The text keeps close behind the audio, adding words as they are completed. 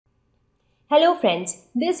Hello friends,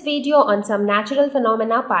 this video on some natural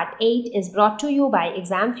phenomena part 8 is brought to you by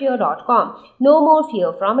examfear.com. No more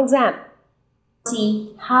fear from exam.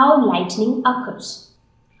 See how lightning occurs.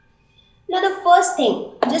 Now the first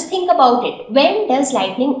thing, just think about it. When does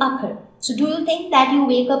lightning occur? So do you think that you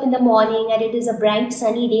wake up in the morning and it is a bright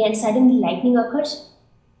sunny day and suddenly lightning occurs?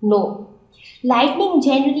 No. Lightning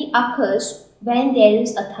generally occurs when there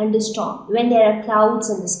is a thunderstorm, when there are clouds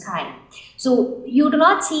in the sky. So you do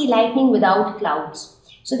not see lightning without clouds.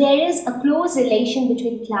 So there is a close relation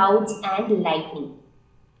between clouds and lightning.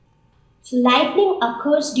 So lightning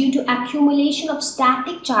occurs due to accumulation of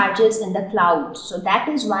static charges in the clouds. So that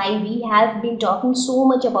is why we have been talking so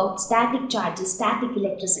much about static charges, static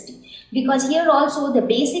electricity. Because here also the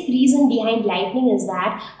basic reason behind lightning is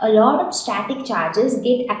that a lot of static charges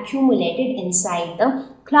get accumulated inside the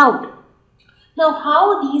cloud. Now,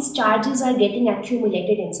 how these charges are getting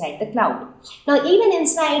accumulated inside the cloud? Now, even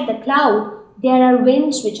inside the cloud, there are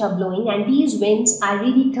winds which are blowing, and these winds are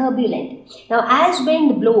really turbulent. Now, as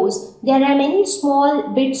wind blows, there are many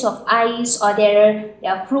small bits of ice, or there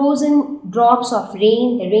are frozen drops of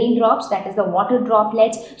rain, the raindrops, that is the water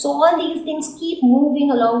droplets. So, all these things keep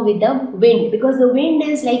moving along with the wind, because the wind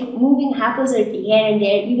is like moving haphazardly here and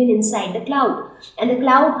there, even inside the cloud. And the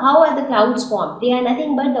cloud, how are the clouds formed? They are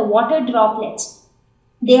nothing but the water droplets.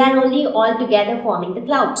 They are only all together forming the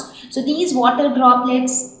clouds. So, these water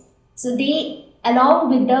droplets, so they, along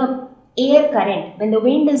with the air current, when the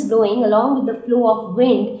wind is blowing, along with the flow of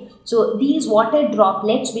wind, so these water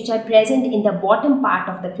droplets which are present in the bottom part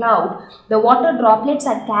of the cloud, the water droplets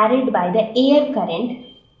are carried by the air current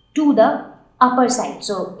to the upper side.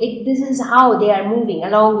 So this is how they are moving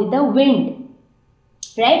along with the wind.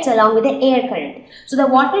 Right, so along with the air current. So the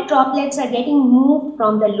water droplets are getting moved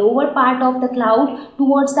from the lower part of the cloud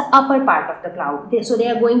towards the upper part of the cloud. So they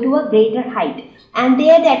are going to a greater height. And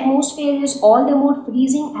there the atmosphere is all the more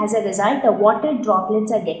freezing. As a result, the water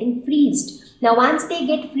droplets are getting freezed. Now once they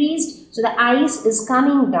get freezed, so the ice is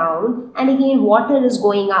coming down and again water is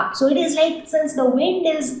going up. So it is like, since the wind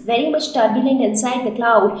is very much turbulent inside the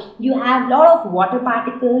cloud, you have a lot of water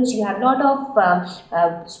particles, you have a lot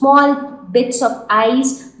of small bits of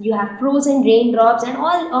ice, you have frozen raindrops, and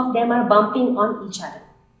all of them are bumping on each other.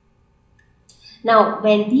 Now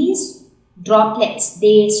when these droplets,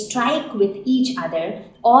 they strike with each other,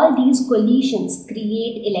 all these collisions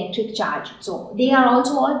create electric charge. So they are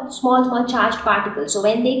also all small charged particles. So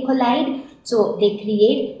when they collide, so they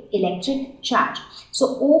create electric charge.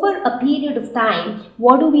 So over a period of time,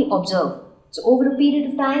 what do we observe? So over a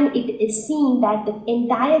period of time, it is seen that the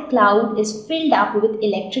entire cloud is filled up with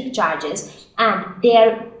electric charges, and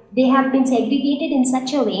they have been segregated in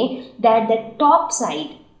such a way that the top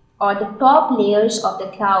side or the top layers of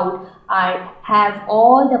the cloud have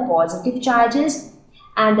all the positive charges,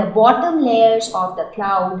 and the bottom layers of the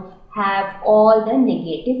cloud have all the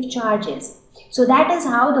negative charges. So that is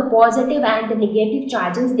how the positive and the negative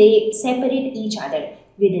charges, they separate each other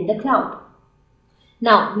within the cloud.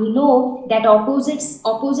 Now we know that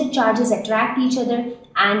opposite charges attract each other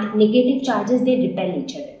and negative charges, they repel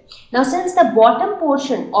each other. Now since the bottom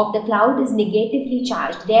portion of the cloud is negatively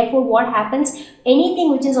charged, therefore what happens,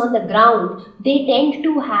 anything which is on the ground, they tend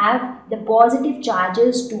to have the positive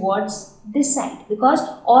charges towards this side, because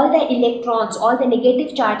all the electrons, all the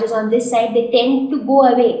negative charges on this side, they tend to go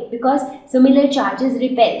away because similar charges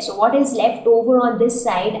repel. So what is left over on this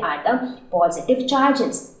side are the positive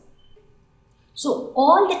charges. So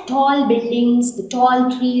all the tall buildings, the tall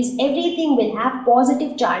trees, everything will have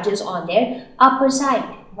positive charges on their upper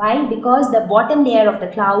side. Why? Because the bottom layer of the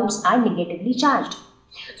clouds are negatively charged.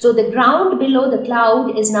 So the ground below the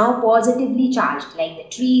cloud is now positively charged, like the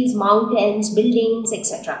trees, mountains, buildings,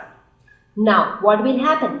 etc. Now what will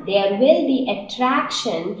happen? There will be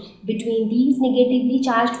attraction between these negatively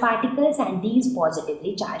charged particles and these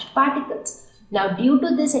positively charged particles. Now due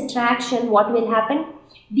to this attraction, what will happen?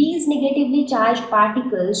 These negatively charged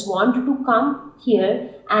particles want to come here,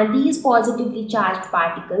 and these positively charged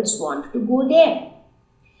particles want to go there.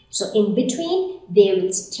 So in between, they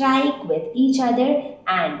will strike with each other,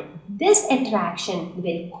 and this attraction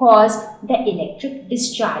will cause the electric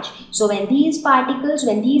discharge. So when these particles,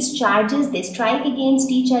 when these charges, they strike against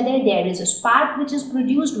each other, there is a spark which is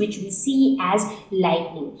produced, which we see as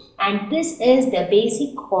lightning. And this is the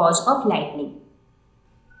basic cause of lightning.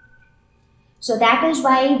 So that is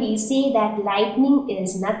why we say that lightning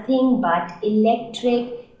is nothing but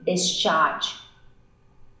electric discharge.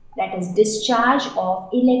 That is discharge of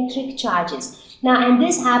electric charges. Now, and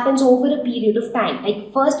this happens over a period of time.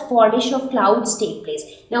 Like first formation of clouds take place.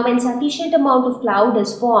 Now, when sufficient amount of cloud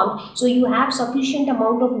is formed, so you have sufficient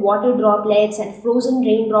amount of water droplets and frozen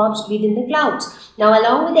raindrops within the clouds. Now,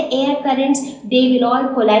 along with the air currents, they will all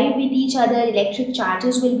collide with each other. Electric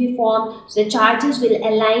charges will be formed. So the charges will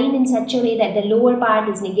align in such a way that the lower part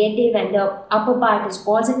is negative and the upper part is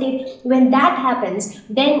positive. When that happens,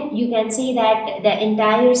 then you can say that the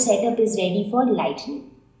entire setup is ready for lightning.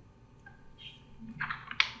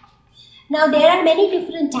 Now, there are many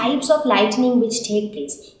different types of lightning which take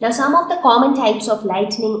place. Now, some of the common types of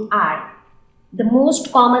lightning are, the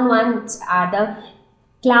most common ones are the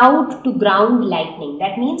cloud to ground lightning.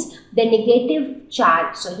 That means the negative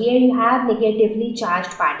charge. So here you have negatively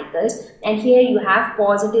charged particles and here you have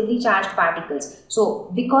positively charged particles.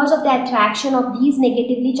 So because of the attraction of these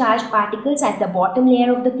negatively charged particles at the bottom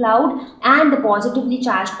layer of the cloud and the positively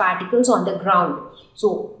charged particles on the ground.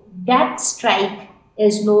 So that strike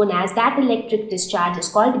is known as, that electric discharge is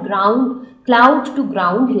called cloud to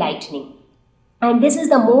ground lightning. And this is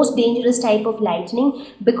the most dangerous type of lightning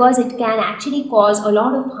because it can actually cause a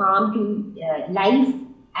lot of harm to life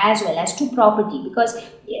as well as to property, because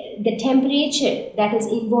the temperature that is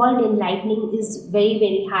involved in lightning is very,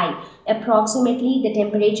 very high. Approximately the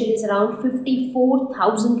temperature is around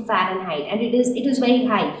 54,000 Fahrenheit and it is very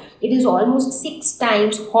high. It is almost 6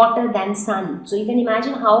 times hotter than sun. So you can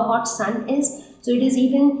imagine how hot sun is. So it is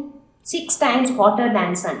even 6 times hotter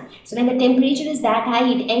than sun. So when the temperature is that high,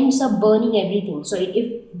 it ends up burning everything. So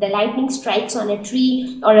if the lightning strikes on a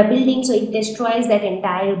tree or a building, so it destroys that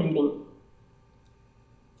entire building.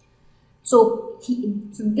 So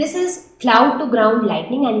this is cloud to ground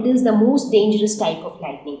lightning and it is the most dangerous type of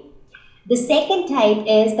lightning. The second type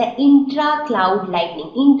is the intra-cloud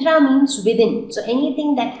lightning. Intra means within. So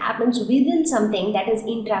anything that happens within something, that is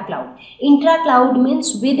intra-cloud. Intra-cloud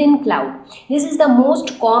means within cloud. This is the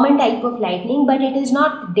most common type of lightning, but it is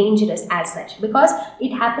not dangerous as such because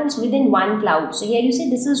it happens within one cloud. So here you see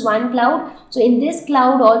this is one cloud. So in this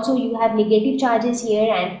cloud also you have negative charges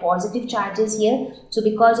here and positive charges here. So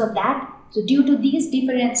because of that, so due to these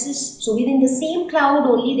differences, so within the same cloud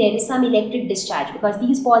only there is some electric discharge because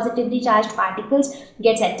these positively charged particles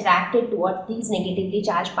gets attracted towards these negatively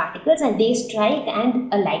charged particles and they strike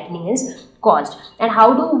and a lightning is caused. And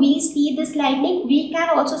how do we see this lightning? We can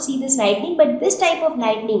also see this lightning, but this type of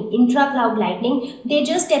lightning, intra-cloud lightning, they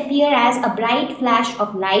just appear as a bright flash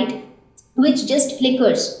of light which just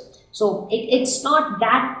flickers. So it's not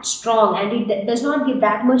that strong and it does not give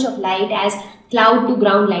that much of light as cloud to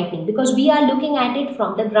ground lightning because we are looking at it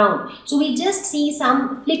from the ground. So we just see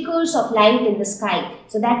some flickers of light in the sky.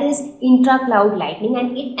 So that is intra-cloud lightning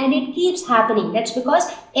and it keeps happening. That's because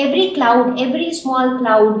every cloud, every small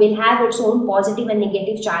cloud will have its own positive and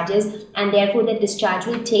negative charges and therefore the discharge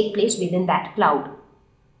will take place within that cloud.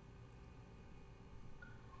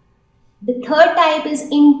 The third type is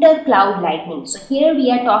inter-cloud lightning. So here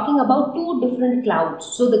we are talking about two different clouds.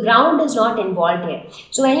 So the ground is not involved here.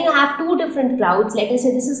 So when you have two different clouds, let us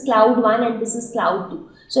say this is cloud 1 and this is cloud 2.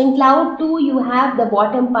 So in cloud 2 you have the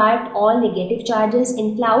bottom part all negative charges.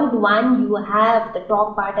 In cloud 1 you have the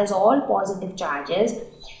top part as all positive charges.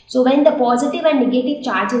 So when the positive and negative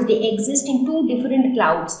charges, they exist in two different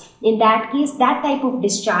clouds, in that case that type of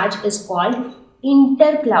discharge is called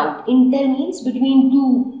inter-cloud. Inter means between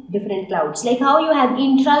two different clouds. Like how you have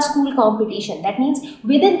intra-school competition, that means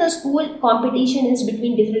within the school competition is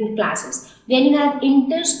between different classes. When you have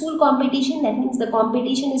inter-school competition, that means the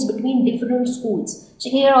competition is between different schools. So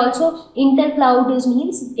here also inter-cloud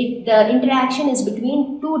means the interaction is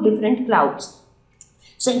between two different clouds.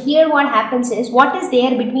 So here what happens is, what is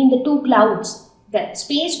there between the two clouds? The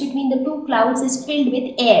space between the two clouds is filled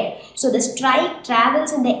with air. So the strike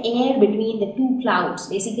travels in the air between the two clouds.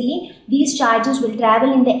 Basically, these charges will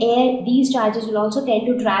travel in the air. These charges will also tend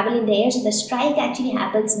to travel in the air. So the strike actually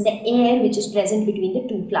happens in the air which is present between the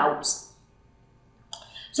two clouds.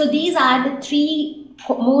 So these are the three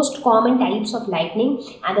most common types of lightning,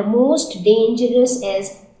 and the most dangerous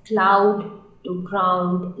is cloud to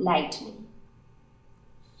ground lightning.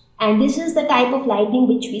 And this is the type of lightning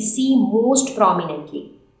which we see most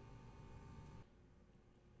prominently.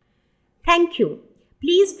 Thank you.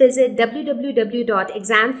 Please visit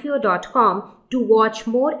www.examfear.com to watch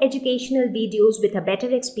more educational videos with a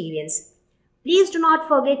better experience. Please do not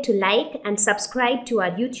forget to like and subscribe to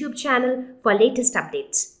our YouTube channel for latest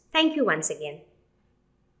updates. Thank you once again.